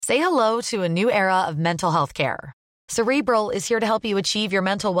Say hello to a new era of mental health care. Cerebral is here to help you achieve your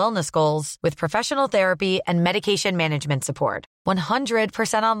mental wellness goals with professional therapy and medication management support.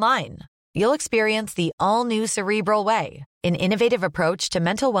 100% online. You'll experience the all-new Cerebral Way, an innovative approach to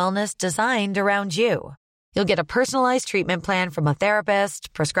mental wellness designed around you. You'll get a personalized treatment plan from a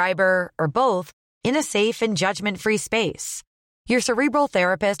therapist, prescriber, or both in a safe and judgment-free space. Your Cerebral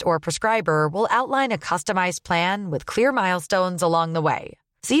therapist or prescriber will outline a customized plan with clear milestones along the way,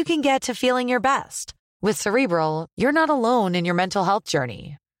 so you can get to feeling your best. With Cerebral, you're not alone in your mental health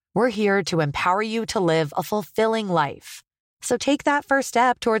journey. We're here to empower you to live a fulfilling life. So take that first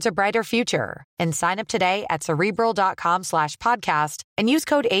step towards a brighter future and sign up today at Cerebral.com/podcast and use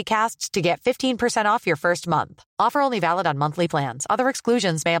code ACAST to get 15% off your first month. Offer only valid on monthly plans. Other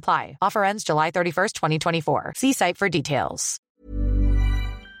exclusions may apply. Offer ends July 31st, 2024. See site for details.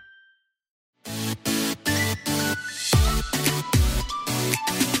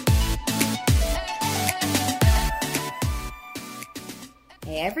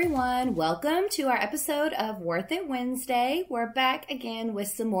 Hey everyone, welcome to our episode of Worth It Wednesday. We're back again with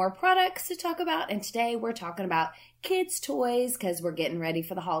some more products to talk about, and today we're talking about kids' toys because we're getting ready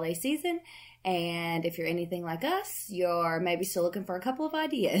for the holiday season. And if you're anything like us, you're maybe still looking for a couple of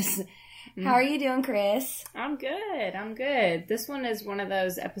ideas. How are you doing, Chris? I'm good. This one is one of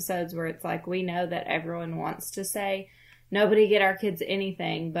those episodes where it's like we know that everyone wants to say, nobody get our kids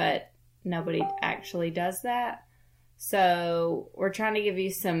anything, but nobody actually does that. So we're trying to give you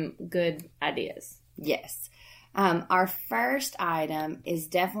some good ideas. Yes. Our first item is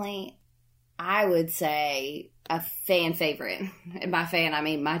definitely, I would say, a fan favorite. And by fan, I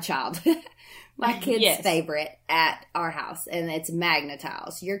mean my child. My kid's favorite at our house. And it's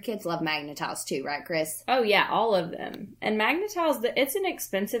Magna-Tiles. Your kids love Magna-Tiles too, right, Chris? Oh, yeah, all of them. And Magna-Tiles, it's an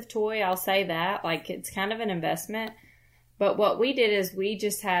expensive toy, I'll say that. Like, it's kind of an investment. But what we did is we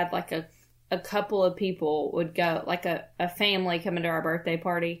just had like a couple of people would go, like a family coming to our birthday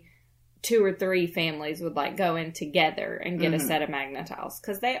party, 2 or 3 families would like go in together and get a set of Magna-Tiles.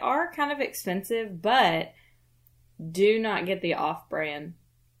 Because they are kind of expensive, but do not get the off-brand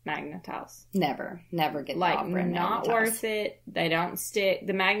Magna-Tiles. Never get the off-brand not Magna-Tiles. worth it. They don't stick.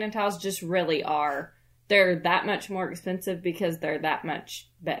 The Magna-Tiles just really are. They're that much more expensive because they're that much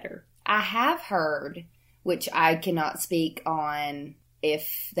better. I have heard, which I cannot speak on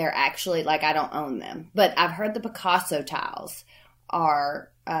if they're actually, like, I don't own them. But I've heard the Picasso tiles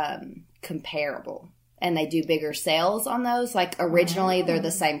are comparable. And they do bigger sales on those. Like, originally they're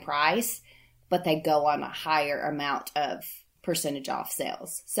the same price, but they go on a higher amount of percentage off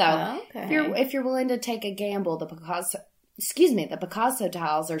sales. So if you're willing to take a gamble, the Picasso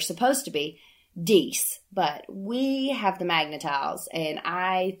tiles are supposed to be decent, but we have the Magna-Tiles, and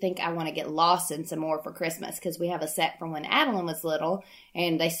I think I want to get lost in some more for Christmas because we have a set from when Adeline was little,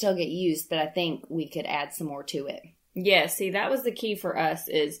 and they still get used, but I think we could add some more to it. Yeah, see, that was the key for us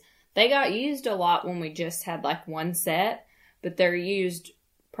is they got used a lot when we just had like one set, but they're used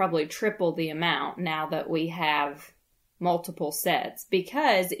probably triple the amount now that we have multiple sets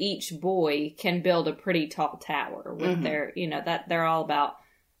because each boy can build a pretty tall tower with their, that they're all about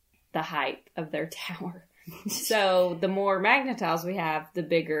the height of their tower. So the more Magna-Tiles we have, the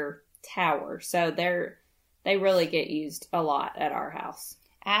bigger tower. So they really get used a lot at our house.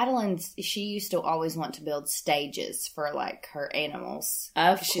 She used to always want to build stages for like her animals.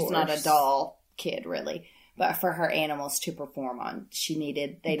 Of course. She's not a doll kid really, but for her animals to perform on, they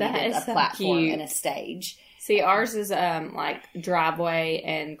needed a platform and a stage. See, ours is like driveway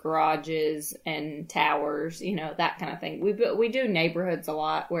and garages and towers, that kind of thing. We do neighborhoods a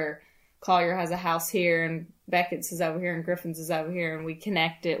lot where Collier has a house here and Beckett's is over here and Griffin's is over here and we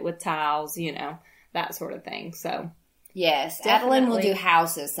connect it with tiles, that sort of thing. So yes, definitely. Adeline will do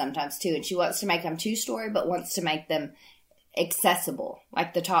houses sometimes too, and she wants to make them 2-story, but wants to make them accessible,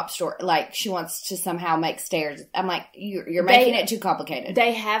 like the top story. Like she wants to somehow make stairs. I'm like, you're making it too complicated.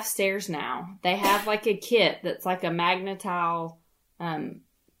 They have stairs now. They have like a kit that's like a Magna-Tile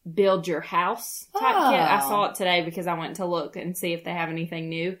build your house type kit. I saw it today because I went to look and see if they have anything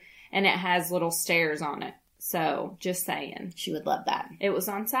new, and it has little stairs on it. So just saying, she would love that. It was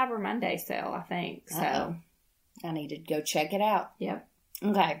on Cyber Monday sale, I think. So I need to go check it out. Yep.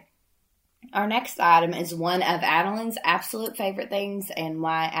 Okay. Our next item is one of Adeline's absolute favorite things and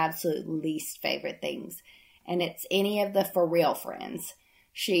my absolute least favorite things. And it's any of the For Real friends.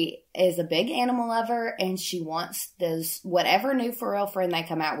 She is a big animal lover and she wants those, whatever new For Real friend they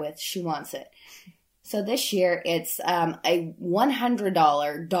come out with, she wants it. So this year it's a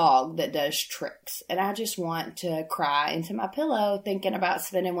 $100 dog that does tricks. And I just want to cry into my pillow thinking about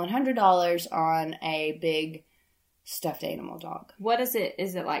spending $100 on a big stuffed animal dog. What is it?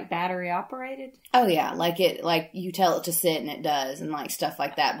 Is it like battery operated? Oh yeah, like you tell it to sit and it does, and like stuff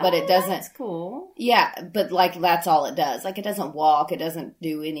like that. But it doesn't. That's cool. Yeah, but like that's all it does. Like it doesn't walk. It doesn't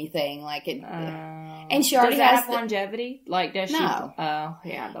do anything. Like it. And she already does it has have longevity. Like does No. she? Oh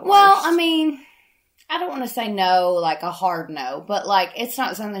yeah. The Well, worst. I mean, I don't want to say no, like a hard no, but like it's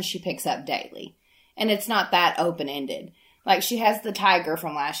not something she picks up daily, and it's not that open ended. Like she has the tiger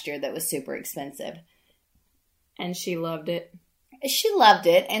from last year that was super expensive. And she loved it. She loved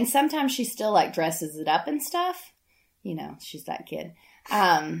it, and sometimes she still like dresses it up and stuff. You know, she's that kid.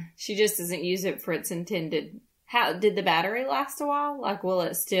 She just doesn't use it for its intended. How did the battery last a while? Like, will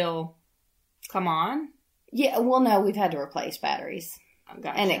it still come on? Yeah, well, no, we've had to replace batteries, Oh,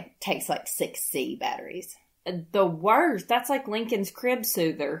 gotcha. and it takes like 6C batteries. The worst. That's like Lincoln's crib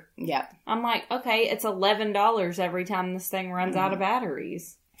soother. Yep. I'm like, okay, it's $11 every time this thing runs out of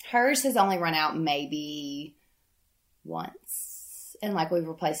batteries. Hers has only run out maybe once, and like we've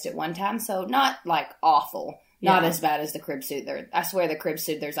replaced it one time, so not like awful. Not Yeah. as bad as the crib soother. I swear the crib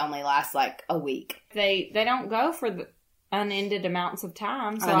soothers only last like a week. They don't go for the unended amounts of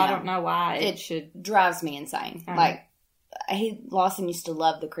time, so I know. I don't know why it It should. drives me insane. Uh-huh. Like Lawson used to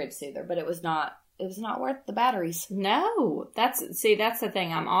love the crib soother, but it was not worth the batteries. No, that's the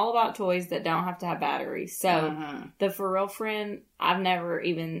thing. I'm all about toys that don't have to have batteries. So Mhm. the For Real Friend,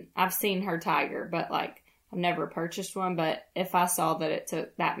 I've seen her tiger, but like I've never purchased one. But if I saw that it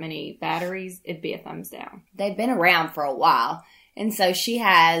took that many batteries, it'd be a thumbs down. They've been around for a while, and so she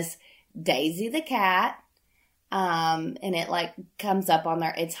has Daisy the cat. And it like comes up on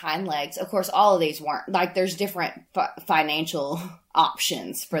its hind legs. Of course, all of these weren't like there's different financial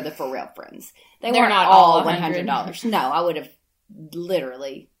options for the For Real Friends. They're They're not not all all $100. No, I would have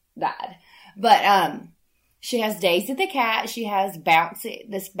literally died. But she has Daisy the cat. She has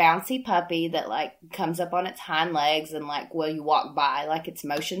this bouncy puppy that like comes up on its hind legs and like will you walk by like it's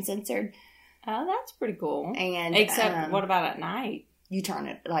motion censored. Oh, that's pretty cool. And Except, what about at night? you turn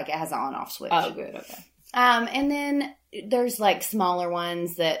it like it has an on-off switch. Oh, good. Okay. And then there's like smaller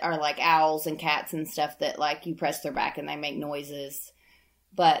ones that are like owls and cats and stuff that like you press their back and they make noises.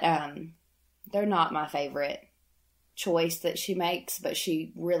 But they're not my favorite choice that she makes, but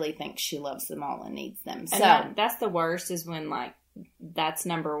she really thinks she loves them all and needs them. So And that's the worst is when like that's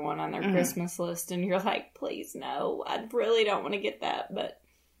number one on their Mhm. Christmas list and you're like, please no, I really don't want to get that, but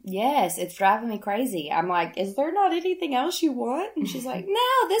yes, it's driving me crazy. I'm like, is there not anything else you want? And she's like,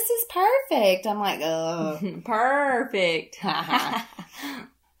 no, this is perfect. I'm like, ugh. perfect.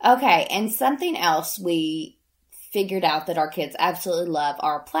 Okay, and something else we figured out that our kids absolutely love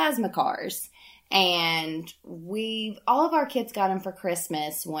are plasma cars. And all of our kids got them for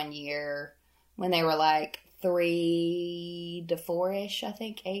Christmas one year when they were like 3 to 4-ish, I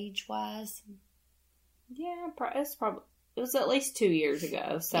think, age-wise. Yeah, it was at least 2 years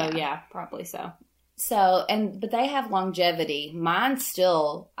ago. So yeah, probably so. So, but they have longevity. Mine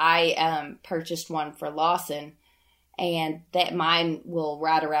still, I purchased one for Lawson, and that mine will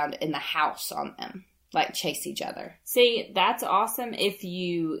ride around in the house on them, like chase each other. See, that's awesome if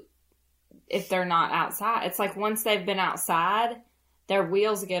they're not outside. It's like once they've been outside, their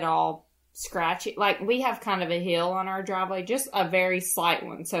wheels get all scratchy. Like we have kind of a hill on our driveway, just a very slight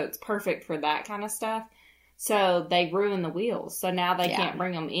one. So it's perfect for that kind of stuff. So they ruin the wheels. So now they can't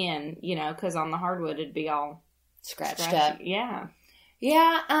bring them in, because on the hardwood it'd be all Scratched up. Yeah.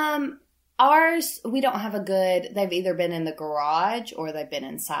 Yeah, ours, we don't have they've either been in the garage or they've been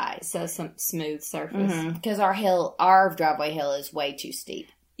inside. So some smooth surface. Because our driveway hill is way too steep.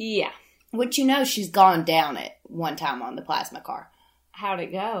 Yeah. Which, she's gone down it one time on the plasma car. How'd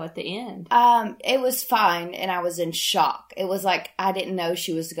it go at the end? It was fine, and I was in shock. It was like I didn't know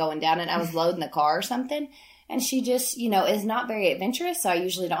she was going down it. I was loading the car or something, and she just, is not very adventurous, so I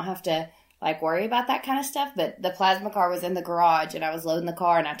usually don't have to, like, worry about that kind of stuff. But the plasma car was in the garage, and I was loading the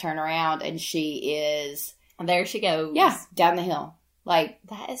car, and I turn around, and she is... And there she goes. Yeah, down the hill. Like...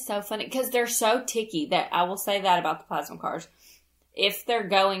 That is so funny, because they're so ticky that I will say that about the plasma cars. If they're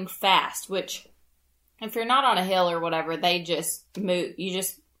going fast, which... If you're not on a hill or whatever, they just move. You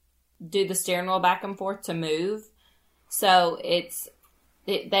just do the steering wheel back and forth to move. So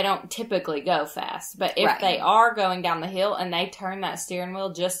they don't typically go fast. But if they are going down the hill and they turn that steering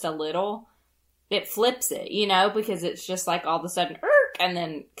wheel just a little, it flips it, because it's just like all of a sudden, and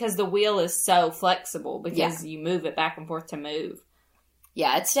then, because the wheel is so flexible because you move it back and forth to move.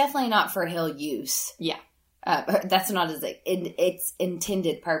 Yeah, it's definitely not for hill use. Yeah. That's not its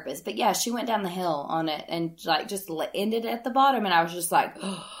intended purpose. But yeah, she went down the hill on it and like just ended at the bottom, and I was just like,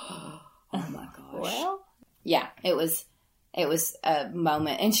 oh my gosh. Well, yeah, it was it was a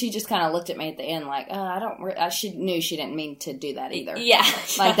moment, and she just kind of looked at me at the end like, she knew she didn't mean to do that either. Yeah.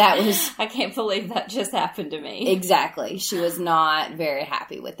 Like that was... I can't believe that just happened to me. Exactly. She was not very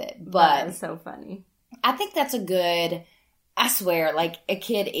happy with it. But that is so funny. I think that's a good... I swear, like, a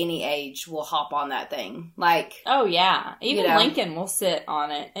kid any age will hop on that thing. Like... Oh, yeah. Even Lincoln will sit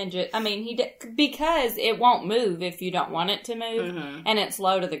on it and just... I mean, because it won't move if you don't want it to move, and it's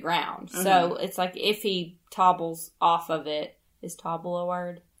low to the ground. So, it's like if he topbles off of it... Is topple a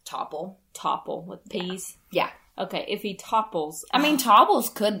word? Topple. Topple with P's? Yeah. Okay, if he topples... I mean, topbles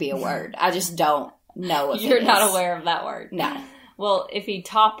could be a word. I just don't know if You're not aware of that word. No. Well, if he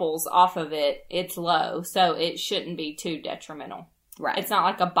topples off of it, it's low, so it shouldn't be too detrimental. Right. It's not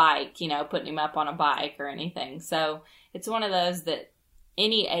like a bike, putting him up on a bike or anything. So it's one of those that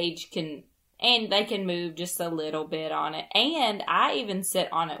any age can, and they can move just a little bit on it. And I even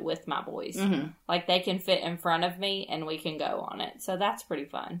sit on it with my boys. Like they can fit in front of me and we can go on it. So that's pretty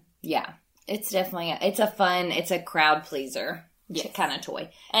fun. Yeah. It's definitely, it's a crowd pleaser. Kind of toy.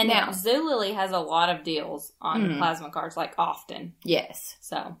 And now Zulily has a lot of deals on plasma cards, like often. Yes.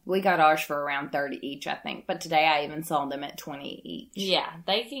 So we got ours for around 30 each, I think. But today I even saw them at 20 each. Yeah,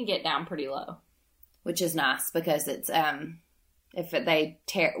 they can get down pretty low. Which is nice because it's, if they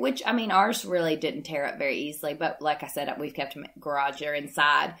tear, which, I mean, ours really didn't tear up very easily. But like I said, we've kept them at garage or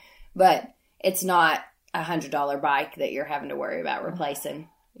inside. But it's not $100 bike that you're having to worry about replacing.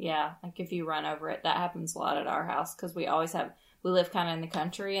 Yeah, like if you run over it, that happens a lot at our house because we live kind of in the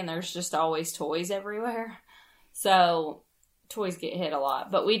country and there's just always toys everywhere. So toys get hit a lot.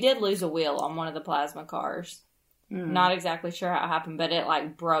 But we did lose a wheel on one of the plasma cars. Not exactly sure how it happened, but it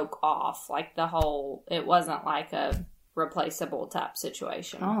like broke off. Like it wasn't like a replaceable type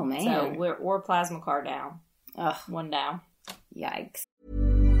situation. Oh, man. So we're plasma car down. Ugh. One down. Yikes.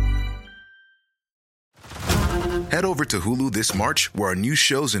 Head over to Hulu this March, where our new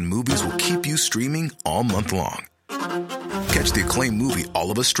shows and movies will keep you streaming all month long. Catch the acclaimed movie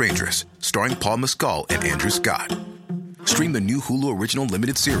All of Us Strangers, starring Paul Mescal and Andrew Scott. Stream the new Hulu original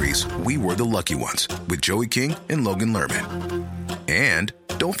limited series We Were the Lucky Ones with Joey King and Logan Lerman. And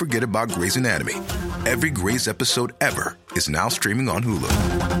don't forget about Grey's Anatomy. Every Grey's episode ever is now streaming on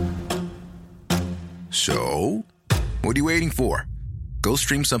Hulu. So, what are you waiting for? Go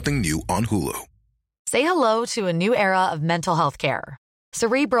stream something new on Hulu. Say hello to a new era of mental health care.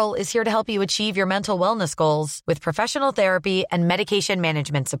 Cerebral is here to help you achieve your mental wellness goals with professional therapy and medication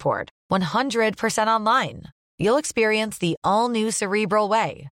management support. 100% online. You'll experience the all-new Cerebral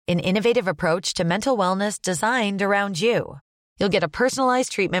Way, an innovative approach to mental wellness designed around you. You'll get a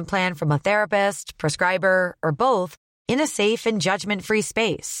personalized treatment plan from a therapist, prescriber, or both in a safe and judgment-free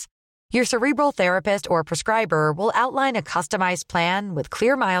space. Your Cerebral therapist or prescriber will outline a customized plan with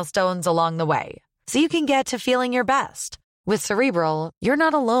clear milestones along the way, so you can get to feeling your best. With Cerebral, you're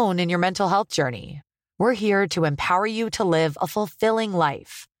not alone in your mental health journey. We're here to empower you to live a fulfilling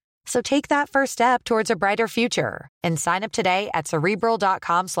life. So take that first step towards a brighter future and sign up today at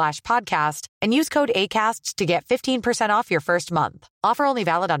Cerebral.com/podcast and use code ACAST to get 15% off your first month. Offer only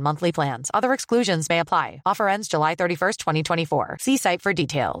valid on monthly plans. Other exclusions may apply. Offer ends July 31st, 2024. See site for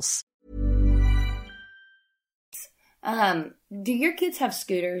details. Do your kids have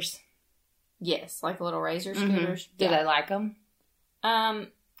scooters? Yes, like little razor scooters. Do they like them?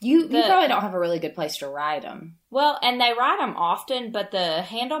 You probably don't have a really good place to ride them. Well, and they ride them often, but the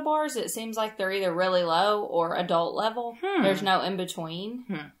handlebars, it seems like they're either really low or adult level. There's no in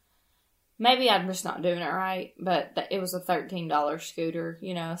between. Maybe I'm just not doing it right, but it was a $13 scooter,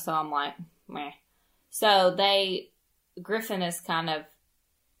 so I'm like, meh. So Griffin is kind of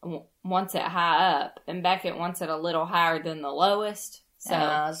wants it high up, and Beckett wants it a little higher than the lowest.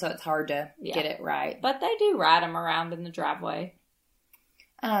 So it's hard to get it right. But they do ride them around in the driveway.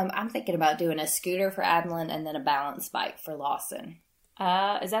 I'm thinking about doing a scooter for Adeline and then a balance bike for Lawson.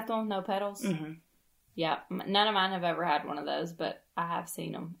 Is that the one with no pedals? Mm-hmm. Yeah. None of mine have ever had one of those, but I have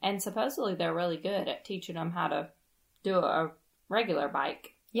seen them. And supposedly they're really good at teaching them how to do a regular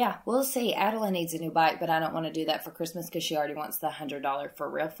bike. Yeah, we'll see. Adeline needs a new bike, but I don't want to do that for Christmas because she already wants the $100 for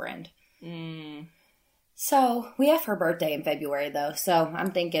Real Friend. So, we have her birthday in February, though, so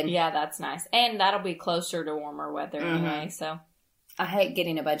I'm thinking... Yeah, that's nice. And that'll be closer to warmer weather anyway, so... I hate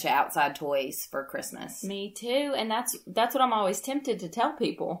getting a bunch of outside toys for Christmas. Me too, and that's what I'm always tempted to tell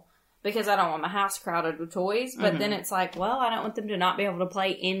people, because I don't want my house crowded with toys, but then it's like, well, I don't want them to not be able to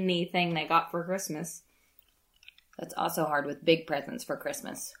play anything they got for Christmas. That's also hard with big presents for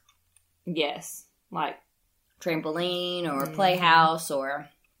Christmas. Yes, like... Trampoline, or playhouse, or...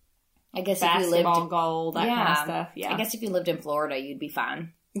 I guess if you lived... Basketball goal, that kind of stuff, yeah. I guess if you lived in Florida, you'd be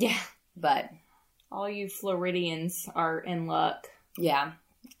fine. Yeah. But... All you Floridians are in luck. Yeah.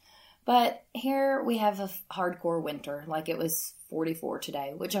 But here we have a hardcore winter. Like, it was 44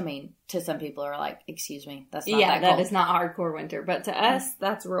 today, which, I mean, to some people are like, excuse me, that's not that cold. That is not hardcore winter. But to us,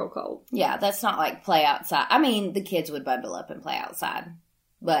 that's real cold. Yeah, that's not like play outside. I mean, the kids would bundle up and play outside.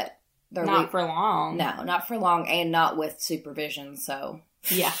 But they're not for long. No, not for long, and not with supervision, so...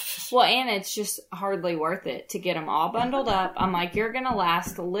 Yeah. Well, and it's just hardly worth it to get them all bundled up. I'm like, you're going to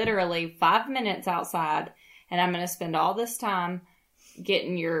last literally 5 minutes outside, and I'm going to spend all this time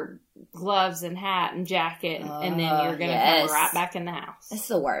getting your gloves and hat and jacket, and then you're going to come right back in the house. It's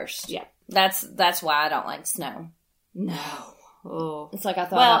the worst. Yeah. That's why I don't like snow. No. Oh. It's like I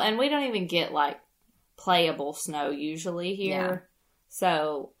thought... Well, and we don't even get, like, playable snow usually here. Yeah.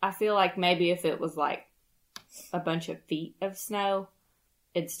 So I feel like maybe if it was, like, a bunch of feet of snow...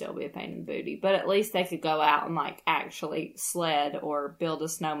 it'd still be a pain in the booty. But at least they could go out and, like, actually sled or build a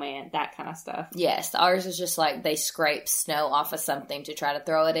snowman, that kind of stuff. Yes. Ours is just, like, they scrape snow off of something to try to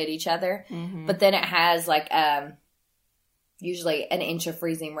throw it at each other. Mm-hmm. But then it has, like, usually an inch of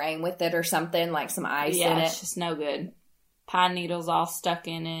freezing rain with it or something, like some ice in it. Yeah, it's just no good. Pine needles all stuck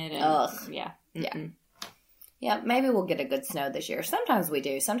in it. And, ugh. Yeah. Mm-mm. Yeah, maybe we'll get a good snow this year. Sometimes we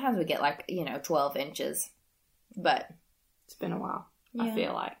do. Sometimes we get, like, 12 inches. But it's been a while. Yeah. I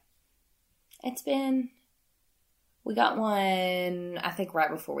feel like. We got one, I think, right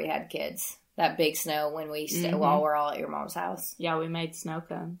before we had kids. That big snow when we while we're all at your mom's house. Yeah, we made snow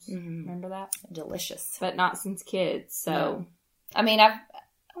cones. Mm-hmm. Remember that? Delicious. But not since kids, so. No. I mean,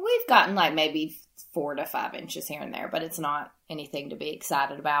 we've gotten, like, maybe 4 to 5 inches here and there, but it's not anything to be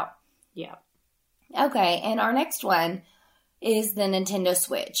excited about. Yeah. Okay, and our next one is the Nintendo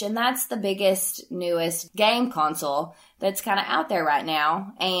Switch. And that's the biggest, newest game console that's kind of out there right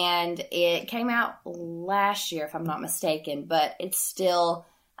now. And it came out last year, if I'm not mistaken, but it's still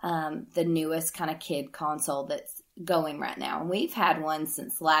the newest kind of kid console that's going right now. And we've had one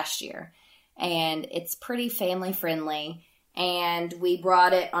since last year. And it's pretty family friendly. And we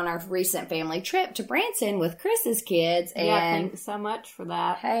brought it on our recent family trip to Branson with Chris's kids. And yeah, thanks so much for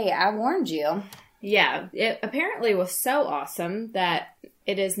that. Hey, I warned you. Yeah, it apparently was so awesome that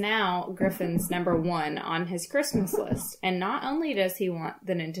it is now Griffin's #1 on his Christmas list. And not only does he want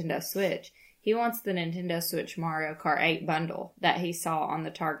the Nintendo Switch, he wants the Nintendo Switch Mario Kart 8 bundle that he saw on the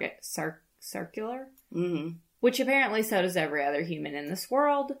Target circular. Mm-hmm. Which apparently so does every other human in this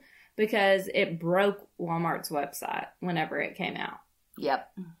world, because it broke Walmart's website whenever it came out.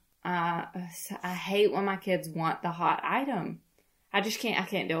 Yep. I hate when my kids want the hot item. I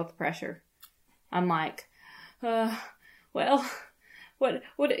can't deal with the pressure. I'm like, well,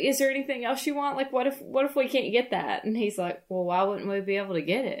 what is there anything else you want? Like, what if we can't get that? And he's like, well, why wouldn't we be able to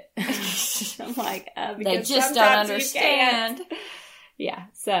get it? I'm like, because they just don't understand. Yeah.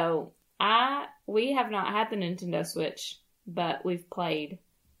 So we have not had the Nintendo Switch, but we've played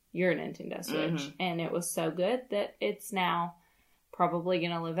your Nintendo Switch, and it was so good that it's now probably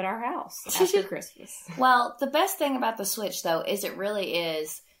going to live at our house after Christmas. Well, the best thing about the Switch, though, is it really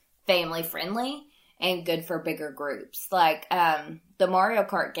is family friendly and good for bigger groups. Like the Mario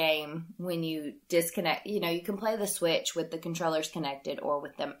Kart game, when you disconnect, you can play the Switch with the controllers connected or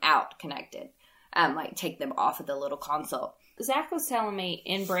with them out connected. Like take them off of the little console. Zach was telling me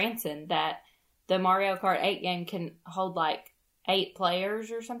in Branson that the Mario Kart 8 game can hold like 8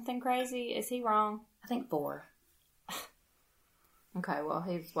 players or something crazy. Is he wrong? I think 4. Okay, well,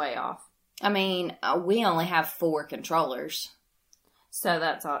 he's way off. I mean, we only have 4 controllers. So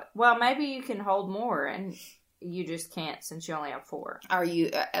that's all. Well, maybe you can hold more, and you just can't since you only have 4. Are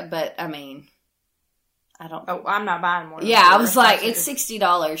you? But I mean, I don't. Oh, I'm not buying more. Yeah, I was like, it's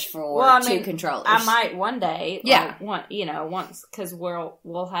 $60 for 2 controllers. I might one day. Yeah, once because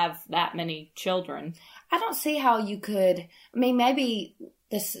we'll have that many children. I don't see how you could. I mean, maybe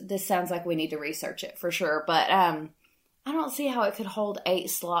this sounds like we need to research it for sure, but I don't see how it could hold 8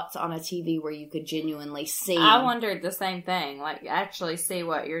 slots on a TV where you could genuinely see. I wondered the same thing, like actually see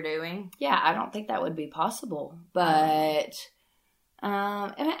what you're doing. Yeah, I don't think that would be possible, but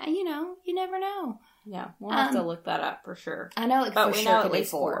you never know. Yeah, we'll have to look that up for sure. I know it but for we sure know could at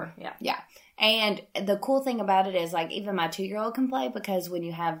least be 4. Yeah. And the cool thing about it is, like, even my 2-year-old can play, because when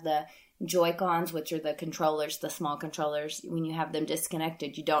you have the Joy-Cons, which are the controllers, the small controllers, when you have them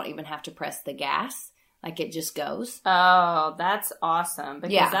disconnected, you don't even have to press the gas. Like, it just goes. Oh, that's awesome.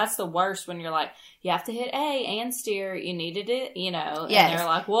 Because that's the worst when you're like, you have to hit A and steer. You needed it, and they're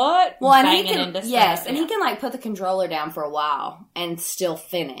like, what? Well, and he can, and he can, like, put the controller down for a while and still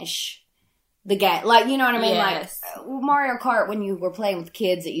finish. the game. Like, you know what I mean? Yes. Like, Mario Kart, when you were playing with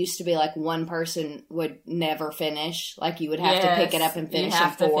kids, it used to be like one person would never finish. Like, you would have to pick it up and finish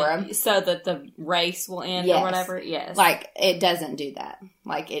it for them. So that the race will end or whatever. Yes. Like, it doesn't do that.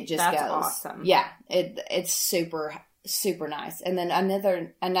 Like, it just That's goes. awesome. Yeah. It's super, super nice. And then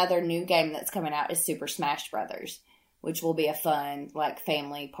another new game that's coming out is Super Smash Brothers, which will be a fun, like,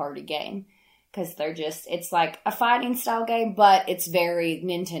 family party game. Because it's like a fighting style game, but it's very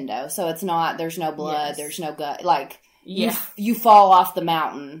Nintendo. So it's not, there's no blood, there's no gut. Like, you fall off the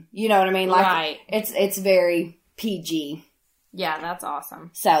mountain. You know what I mean? Like, right. It's very PG. Yeah, that's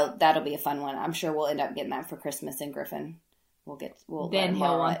awesome. So that'll be a fun one. I'm sure we'll end up getting that for Christmas, and Griffin then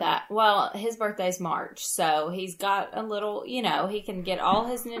he'll want that. Well, his birthday's March, so he's got a little, he can get all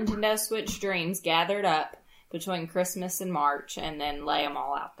his Nintendo Switch dreams gathered up between Christmas and March, and then lay them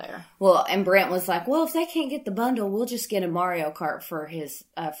all out there. Well, and Brent was like, well, if they can't get the bundle, we'll just get a Mario Kart for his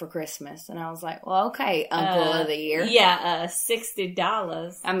for Christmas. And I was like, well, okay, Uncle of the Year. Yeah,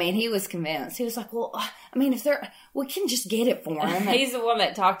 $60. I mean, he was convinced. He was like, well, I mean, we can just get it for him. He's the one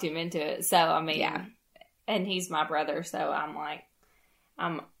that talked him into it. So, I mean, and he's my brother, so I'm like,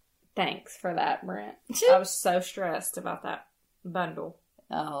 thanks for that, Brent. I was so stressed about that bundle.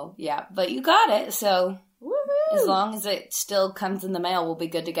 Oh, yeah, but you got it, so... Woo-hoo. As long as it still comes in the mail, we'll be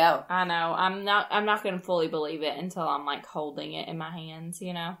good to go. I know. I'm not going to fully believe it until I'm, like, holding it in my hands,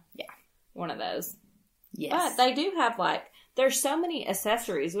 Yeah. One of those. Yes. But they do have, like, there's so many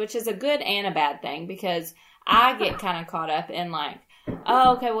accessories, which is a good and a bad thing, because I get kind of caught up in, like,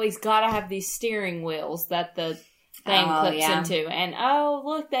 oh, okay, well, he's got to have these steering wheels that the thing clips into. And, oh,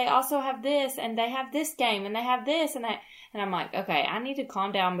 look, they also have this, and they have this game, and they have this, and that. And I'm like, okay, I need to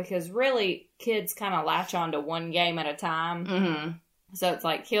calm down, because really kids kind of latch on to one game at a time. Mm-hmm. So it's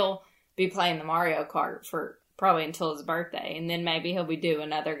like he'll be playing the Mario Kart for probably until his birthday. And then maybe he'll be doing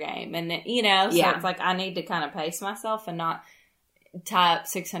another game. And then, so it's like I need to kind of pace myself and not tie up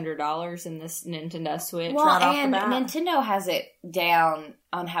 $600 in this Nintendo Switch right off the bat. And Nintendo has it down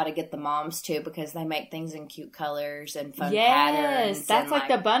on how to get the moms too, because they make things in cute colors and fun patterns. Yes, that's like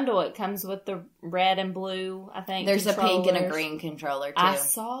the bundle. It comes with the red and blue, I think. There's a pink and a green controller too. I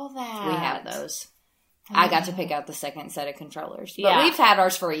saw that. We have those. I got to pick out the second set of controllers. But we've had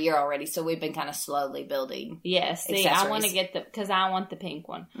ours for a year already, so we've been kind of slowly building. Yes, see, I want to get because I want the pink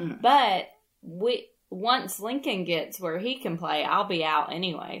one. Mm. But once Lincoln gets where he can play, I'll be out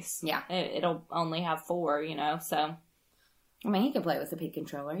anyways. Yeah. It'll only have 4, so. I mean, he can play with the P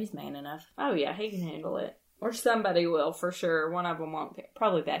controller. He's man enough. Oh, yeah, he can handle it. Or somebody will, for sure. One of them won't.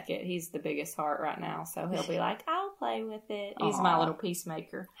 Probably Beckett. He's the biggest heart right now, so he'll be like, I'll play with it. He's my little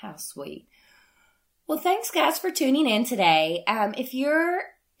peacemaker. How sweet. Well, thanks, guys, for tuning in today. If you're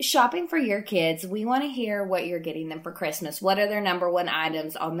shopping for your kids, we want to hear what you're getting them for Christmas. What are their number one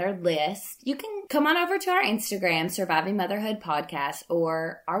items on their list? You can come on over to our Instagram, Surviving Motherhood Podcast,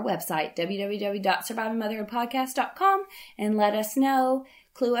 or our website, www.survivingmotherhoodpodcast.com, and let us know.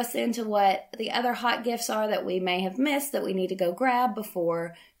 Clue us into what the other hot gifts are that we may have missed that we need to go grab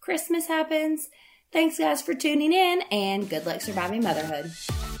before Christmas happens. Thanks, guys, for tuning in, and good luck surviving motherhood.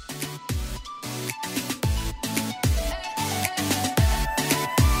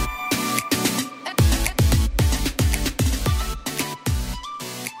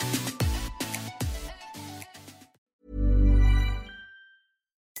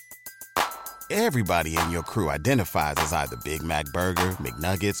 Everybody in your crew identifies as either Big Mac Burger,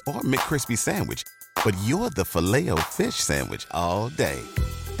 McNuggets, or McCrispy Sandwich. But you're the Filet-O-Fish Sandwich all day.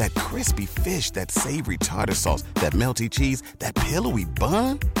 That crispy fish, that savory tartar sauce, that melty cheese, that pillowy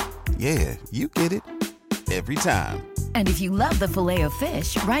bun. Yeah, you get it. Every time. And if you love the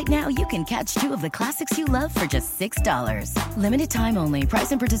Filet-O-Fish, right now you can catch 2 of the classics you love for just $6. Limited time only.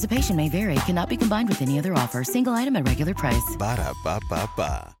 Price and participation may vary. Cannot be combined with any other offer. Single item at regular price.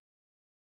 Ba-da-ba-ba-ba.